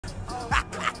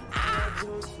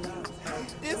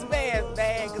This man's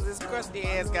mad because his crusty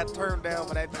ass got turned down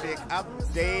by that chick. I'm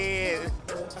dead.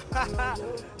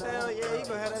 Hell yeah, you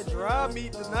gonna have that dry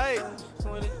meat tonight.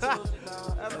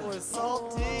 That boy's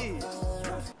salty.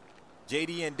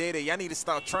 JD and Dede, y'all need to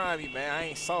stop trying me, man. I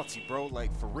ain't salty, bro.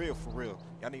 Like, for real, for real.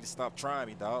 Y'all need to stop trying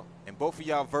me, dog. And both of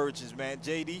y'all virgins, man.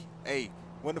 JD, hey,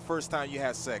 when the first time you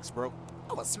had sex, bro?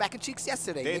 I was smacking cheeks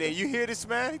yesterday. Dede, you hear this,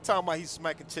 man? He talking about he's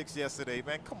smacking chicks yesterday,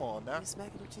 man. Come on now. You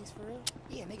smacking them cheeks for real?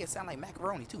 Yeah, nigga sound like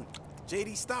macaroni too.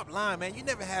 JD, stop lying, man. You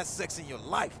never had sex in your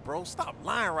life, bro. Stop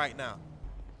lying right now.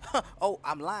 Oh,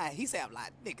 I'm lying. He said I'm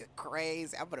lying. Nigga,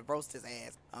 crazy. I'm gonna roast his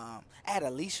ass. I had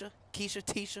Alicia, Keisha,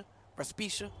 Tisha,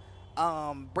 Raspisha,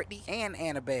 Brittany, and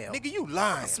Annabelle. Nigga, you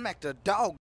lying. I smacked a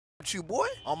dog with you, boy.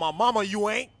 On my mama, you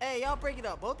ain't. Hey, y'all break it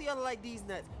up. Both of y'all like these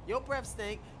nuts. Your breath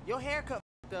stink. Your haircut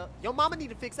f***ed up. Your mama need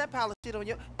to fix that pile of shit on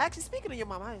your... Actually, speaking of your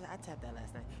mama, I tapped that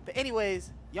last night. But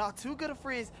anyways, y'all too good of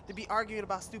friends to be arguing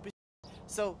about stupid shit.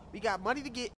 So, we got money to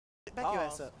get back your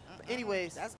ass up. But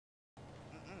anyways... That's...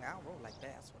 I don't roll like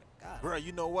that, I swear to God. Bro,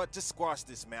 you know what? Just squash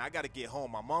this, man. I gotta get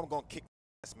home. My mom gonna kick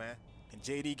my ass, man. And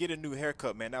JD, get a new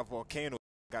haircut, man. That volcano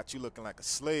got you looking like a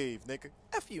slave, nigga.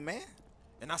 F you, man.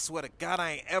 And I swear to God,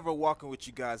 I ain't ever walking with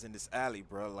you guys in this alley,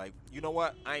 bro. Like, you know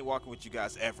what? I ain't walking with you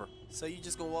guys ever. So you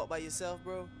just gonna walk by yourself,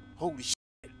 bro? Holy shit.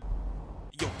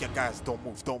 Yo, you guys, don't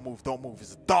move, don't move, don't move.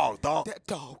 It's a dog, dog. That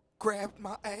dog grabbed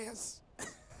my ass.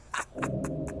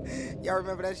 Y'all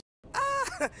remember that shit?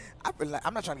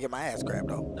 I'm not trying to get my ass grabbed,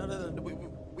 though. No.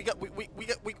 We gotta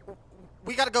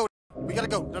go. We gotta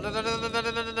go. No.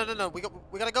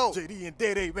 We gotta go. JD and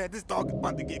Dede, man, this dog is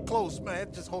about to get close,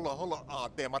 man. Just hold on. Oh,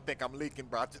 damn, I think I'm leaking,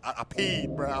 bro. I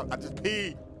peed, bro. I just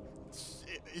peed.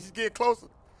 Shit, he's getting closer.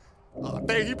 Oh,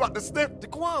 damn, he about to sniff.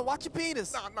 Daquan, watch your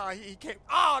penis. Nah, he can't.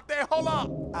 Oh, damn, hold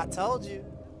on. I told you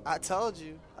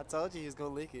he was gonna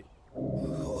lick it.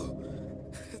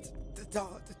 The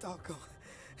dog gone.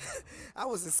 I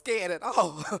wasn't scared at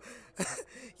all.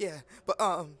 Yeah, but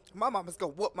my mama's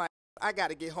gonna whoop my ass. I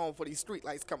gotta get home for these street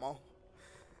lights come on.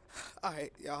 All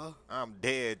right, y'all. I'm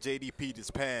dead. JD peed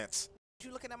his pants. What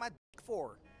you looking at my dick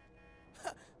for?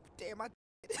 Damn, my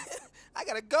I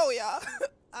gotta go, y'all.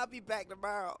 I'll be back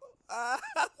tomorrow.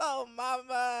 Oh,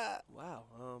 mama. Wow,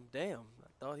 damn. I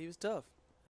thought he was tough.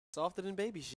 Softer than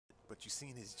baby shit. But you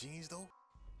seen his jeans, though?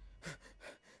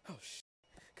 Oh, shit.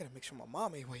 Gotta make sure my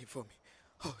mom ain't waiting for me.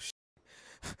 Oh, shit.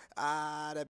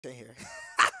 That bitch ain't here.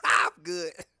 I'm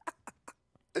good.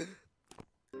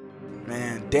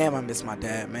 Man, damn, I miss my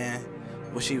dad, man.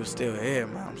 Wish he was still here,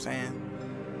 man, I'm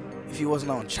saying. If he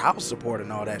wasn't on child support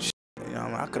and all that shit, you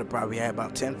know, I could have probably had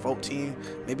about 10, 14,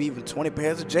 maybe even 20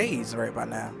 pairs of J's right by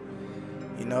now.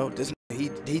 You know, this he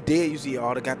did usually eat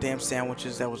all the goddamn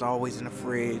sandwiches that was always in the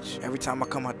fridge. Every time I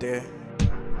come out there.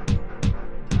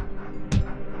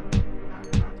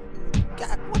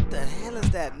 God, what the hell is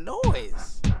that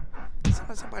noise?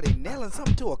 Somebody nailing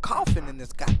something to a coffin in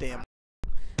this goddamn.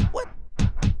 What?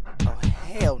 Oh,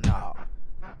 hell no.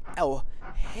 Oh,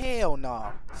 hell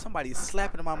no. Somebody's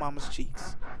slapping my mama's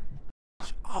cheeks.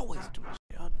 She always do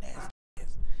shit. Oh, nasty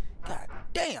ass. God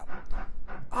damn.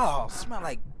 Oh, smell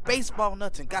like baseball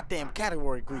nuts and goddamn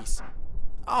category grease.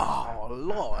 Oh,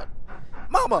 Lord.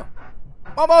 Mama!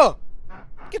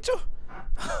 Get your...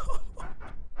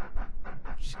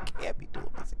 She can't be doing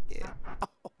this again.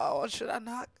 Oh, should I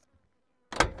knock?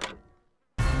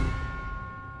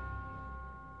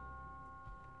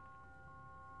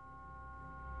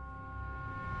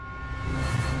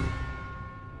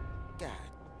 God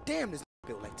damn, this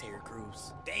built like Terry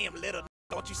Crews. Damn, little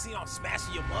don't you see I'm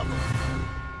smashing your mother?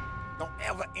 Don't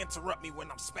ever interrupt me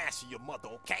when I'm smashing your mother,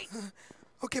 okay?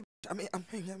 Okay, I mean,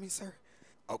 sir.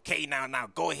 Okay, now,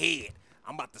 go ahead.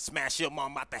 I'm about to smash your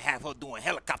mom. I'm about to have her doing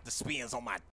helicopter spins on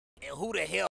my... And who the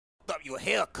hell up your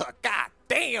haircut? God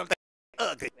damn, that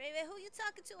ugly. Ray, who you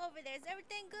talking to over there? Is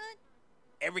everything good?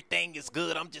 Everything is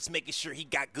good. I'm just making sure he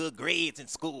got good grades in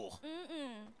school.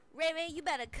 Ray, you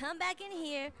better come back in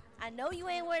here. I know you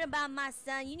ain't worried about my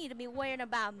son. You need to be worrying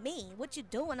about me. What you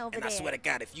doing over there? And I swear to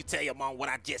God, if you tell your mom what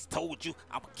I just told you,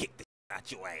 I'm gonna kick the shit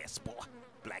out your ass, boy.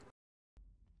 Black.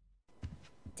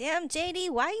 Damn,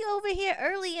 JD, why you over here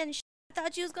early and shit? I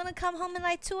thought you was gonna come home in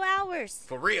like 2 hours.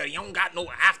 For real, you don't got no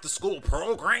after-school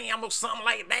program or something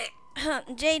like that?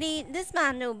 JD, this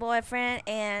my new boyfriend,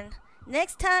 and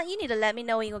next time you need to let me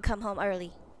know when you gonna come home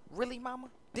early. Really, mama?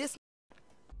 This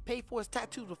pay for his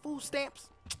tattoos with food stamps?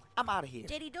 I'm out of here.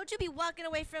 JD, don't you be walking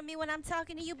away from me when I'm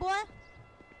talking to you, boy.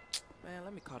 Man,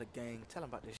 let me call the gang. Tell them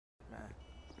about this shit, man.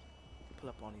 Pull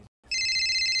up on these.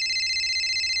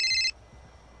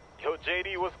 Yo,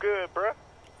 JD, what's good, bruh?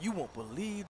 You won't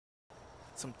believe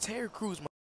some Terry Crews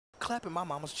clapping my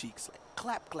mama's cheeks. Like,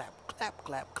 clap, clap, clap,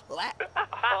 clap, clap.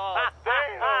 Oh,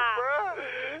 damn, bro.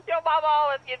 Your mama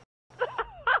always get.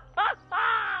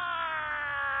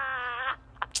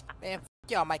 Man, f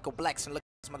y'all Michael Blacks and look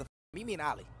at this motherfucker. Mimi and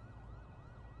Ollie.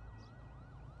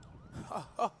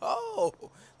 Oh,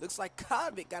 looks like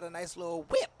Bkotb got a nice little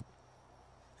whip.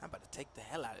 I'm about to take the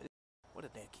hell out of it. Where the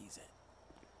damn keys at?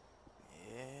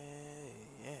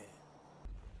 Yeah.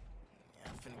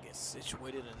 I'm finna get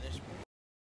situated in this.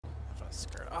 I'm finna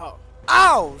skirt. Oh,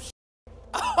 oh,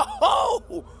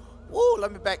 woo,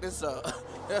 let me back this up.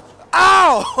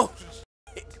 Oh,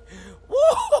 shit.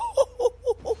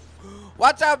 Woo,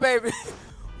 watch out, baby.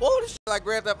 Woo, this shit like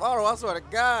Grand Theft Auto, I swear to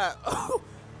God.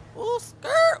 Woo,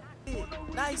 skirt.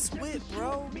 Nice whip,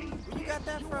 bro. Where you got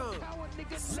that from?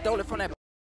 Stole it from that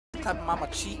clapping mama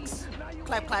cheeks.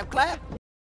 Clap, clap, clap.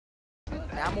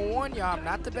 Now I'm gonna warn y'all, I'm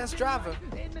not the best driver.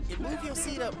 And move your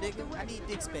seat up, nigga. I need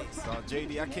dick space.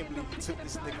 JD, I can't believe you took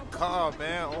this nigga car,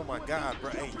 man. Oh my God,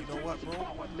 bro. Hey, you know what, bro?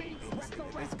 Hey,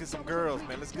 let's get some girls,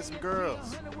 man. Let's get some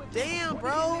girls. Damn,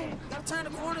 bro. You gotta turn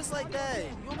the corners like that.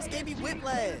 You almost gave me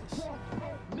whiplash.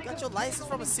 You got your license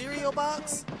from a cereal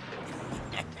box?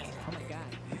 Oh my God.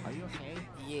 Are you okay?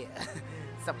 Yeah.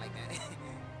 Something like that.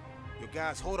 Yo,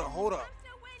 guys, hold up.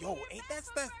 Yo, ain't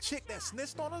that chick that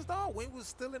snitched on us, dog? When we was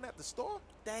still in at the store?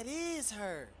 That is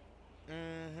her.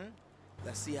 Mm-hmm.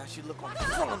 Let's see how she look on the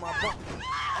front of my bump.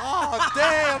 Oh,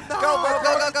 damn, no.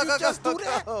 Go. You just do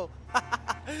that? Go.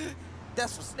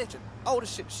 That's for snitching. Oh, the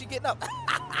shit. She getting up.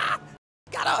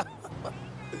 Got up.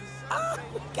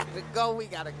 We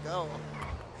gotta go.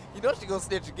 You know she gonna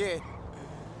snitch again.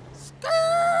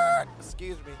 Skirt.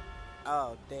 Excuse me.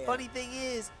 Oh, damn. Funny thing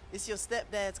is, it's your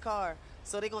stepdad's car,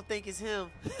 so they gonna think it's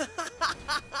him.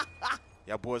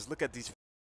 Y'all boys, look at these.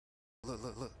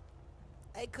 Look.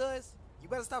 Hey, cuz, you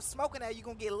better stop smoking that. You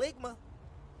gonna get ligma.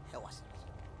 Hell, watch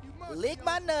this. Lick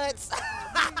my nuts.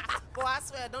 Boy, I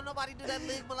swear, don't nobody do that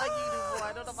ligma like you do,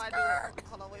 boy. Don't nobody do it.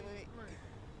 Hold on, wait.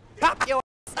 Pop your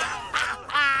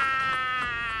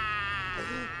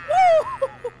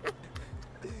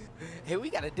Hey, we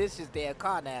gotta ditch this damn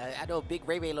car now. I know Big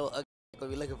Ray Ray little ugly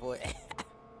gonna be looking for it.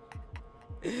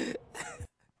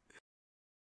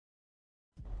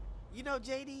 You know,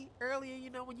 JD,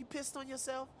 earlier, when you pissed on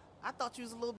yourself, I thought you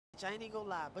was a little bitch. I ain't even gonna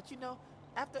lie. But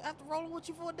after rolling with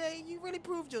you for a day, you really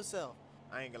proved yourself.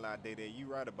 I ain't gonna lie, Day. You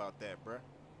right about that, bruh.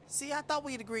 See, I thought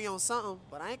we'd agree on something,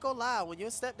 but I ain't gonna lie. When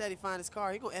your stepdaddy find his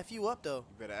car, he gonna F you up, though.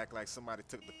 You better act like somebody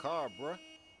took the car, bruh.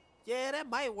 Yeah, that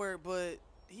might work, but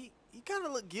he kind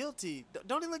of look guilty.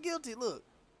 Don't he look guilty? Look.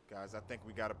 Guys, I think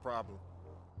we got a problem.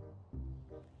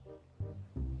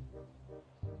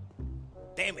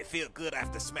 Damn, it feel good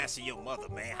after smashing your mother,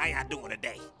 man. How y'all doing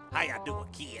today? How y'all doing,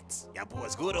 kids? Y'all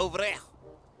boys good over there?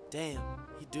 Damn,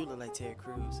 he do look like Terry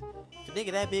Crews. If a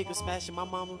nigga that big was smashing my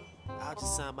mama, I'll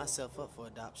just sign myself up for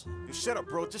adoption. You shut up,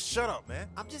 bro. Just shut up, man.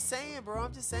 I'm just saying, bro.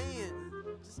 I'm just saying.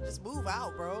 Just move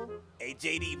out, bro. Hey,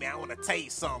 JD, man, I want to tell you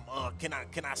something. Can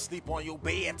I sleep on your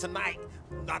bed tonight?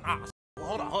 Nah.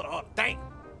 Hold on. Dang.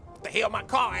 What the hell my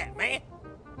car at, man?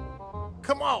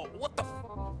 Come on. What the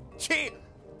chill.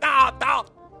 Nah, dog.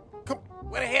 Come.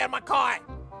 Where the hell my car at?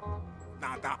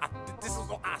 Nah, dog.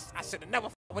 I should have never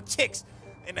with chicks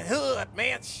in the hood,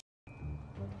 man.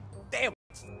 Damn,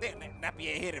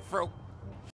 nappy-headed fro.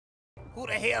 Who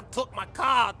the hell took my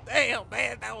car? Damn,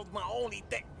 man, that was my only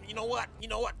thing. You know what?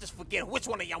 Just forget it. Which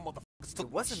one of y'all motherfuckers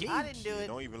took my shit? I didn't do it.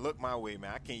 Don't even look my way,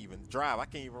 man. I can't even drive. I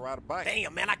can't even ride a bike.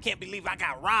 Damn, man, I can't believe I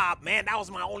got robbed, man. That was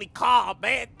my only car,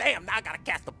 man. Damn, now I gotta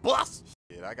catch the bus.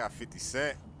 Shit, I got 50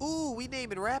 Cent. Ooh, we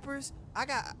naming rappers? I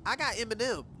got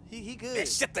Eminem. He good. Man,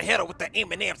 shit the hell with the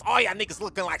M&Ms. All y'all niggas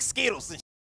looking like Skittles and shit.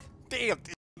 Damn,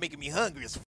 this making me hungry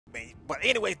as man. But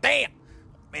anyways, damn.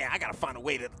 Man, I gotta find a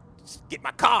way to get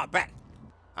my car back.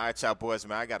 All right, y'all boys,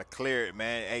 man. I gotta clear it,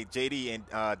 man. Hey, JD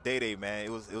and Day, man. It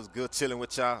was good chilling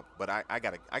with y'all, but I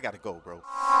gotta go, bro.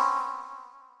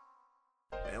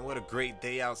 Man, what a great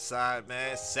day outside,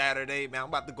 man. Saturday, man. I'm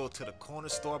about to go to the corner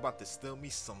store, about to steal me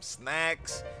some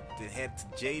snacks, then head to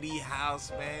JD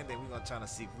house, man. Then we're gonna try to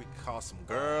see if we can call some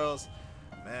girls.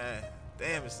 Man,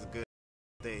 damn, it's a good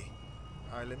day.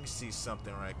 All right, let me see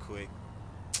something right quick.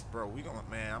 Bro,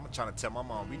 I'm trying to tell my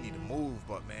mom we need to move,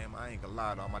 but man, I ain't gonna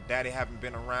lie, though. My daddy haven't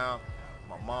been around.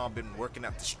 My mom been working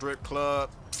at the strip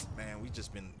club. Man, we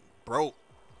just been broke.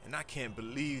 And I can't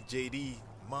believe JD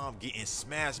mom getting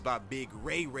smashed by Big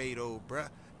Ray Ray, though, bruh.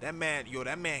 That man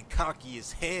cocky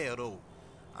as hell, though. All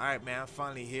right, man, I'm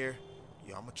finally here.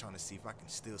 Yo, I'm trying to see if I can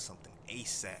steal something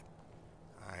ASAP.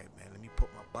 All right, man, let me put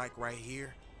my bike right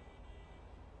here.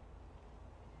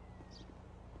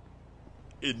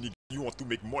 Hey, nigga, you want to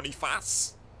make money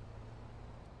fast?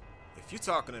 If If you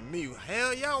talking to me,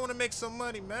 hell yeah, I want to make some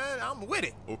money, man. I'm with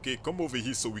it. Okay, come over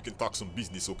here so we can talk some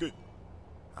business, okay?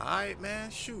 All right, man.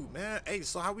 Shoot, man. Hey,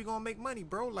 so how we gonna make money,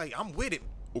 bro? Like, I'm with it.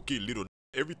 Okay, little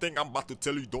everything I'm about to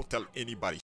tell you, don't tell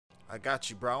anybody. I got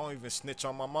you, bro. I don't even snitch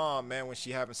on my mom, man, when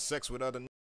she having sex with other.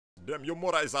 Damn, your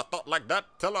mother is a thought like that?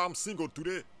 Tell her I'm single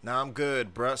today. Nah, I'm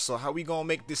good, bro. So how we gonna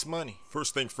make this money?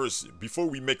 First thing first, before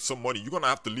we make some money, you're gonna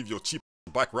have to leave your cheap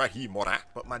bike right here, mother.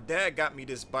 But my dad got me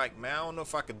this bike, man. I don't know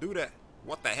if I could do that.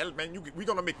 What the hell, man? We're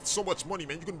gonna make so much money,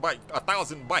 man. You can buy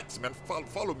 1,000 bikes, man.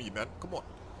 Follow me, man. Come on.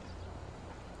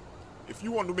 If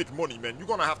you want to make money, man, you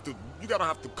gotta have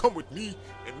to come with me,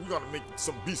 and we're gonna make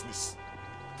some business.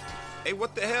 Hey,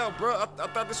 what the hell, bro? I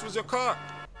thought this was your car.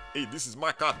 Hey, this is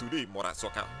my car today, mother.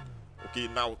 Soka. Okay,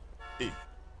 now, hey,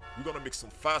 we're gonna make some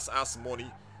fast-ass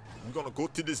money. We're gonna go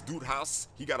to this dude's house.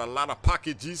 He got a lot of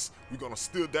packages. We're gonna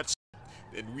steal that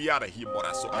shit, and we out of here, mother.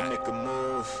 Soka. I make a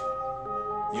move.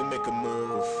 You make a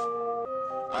move.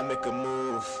 I make a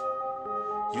move.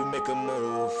 You make a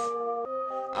move.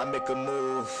 I make a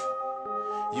move.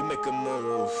 You make a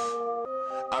move.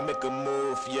 I make a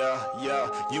move, yeah, yeah.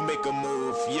 You make a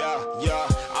move, yeah, yeah.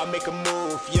 I make a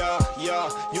move, yeah, yeah.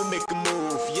 You make a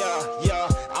move, yeah, yeah.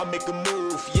 I make a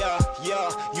move, yeah, yeah.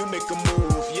 You make a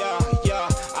move, yeah, yeah.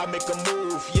 I make a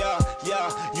move, yeah, yeah.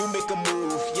 You make a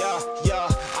move, yeah, yeah.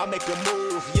 I make a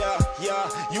move, yeah, yeah.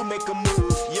 You make a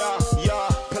move, yeah, yeah.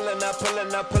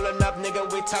 Pulling up,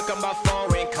 nigga. We talking about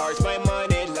foreign cars, my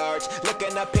money large.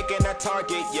 Looking up, picking a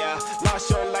target, yeah. Lost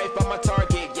your life by my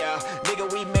target, yeah.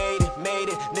 Nigga, we made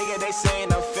it. Nigga, they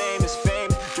saying I'm famous.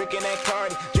 Drinking that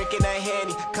Cardi, drinking that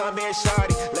Henny. Come here,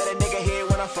 shawty. Let a nigga hear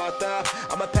when I fucked up.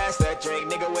 I'ma pass that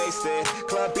drink, nigga, wasted.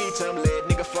 Club beach, I'm lit,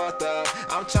 nigga, fucked up.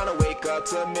 I'm tryna wake up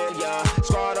to a million.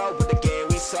 Squad up with the game,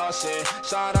 we saw shit.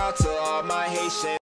 Shout out to all my Haitians.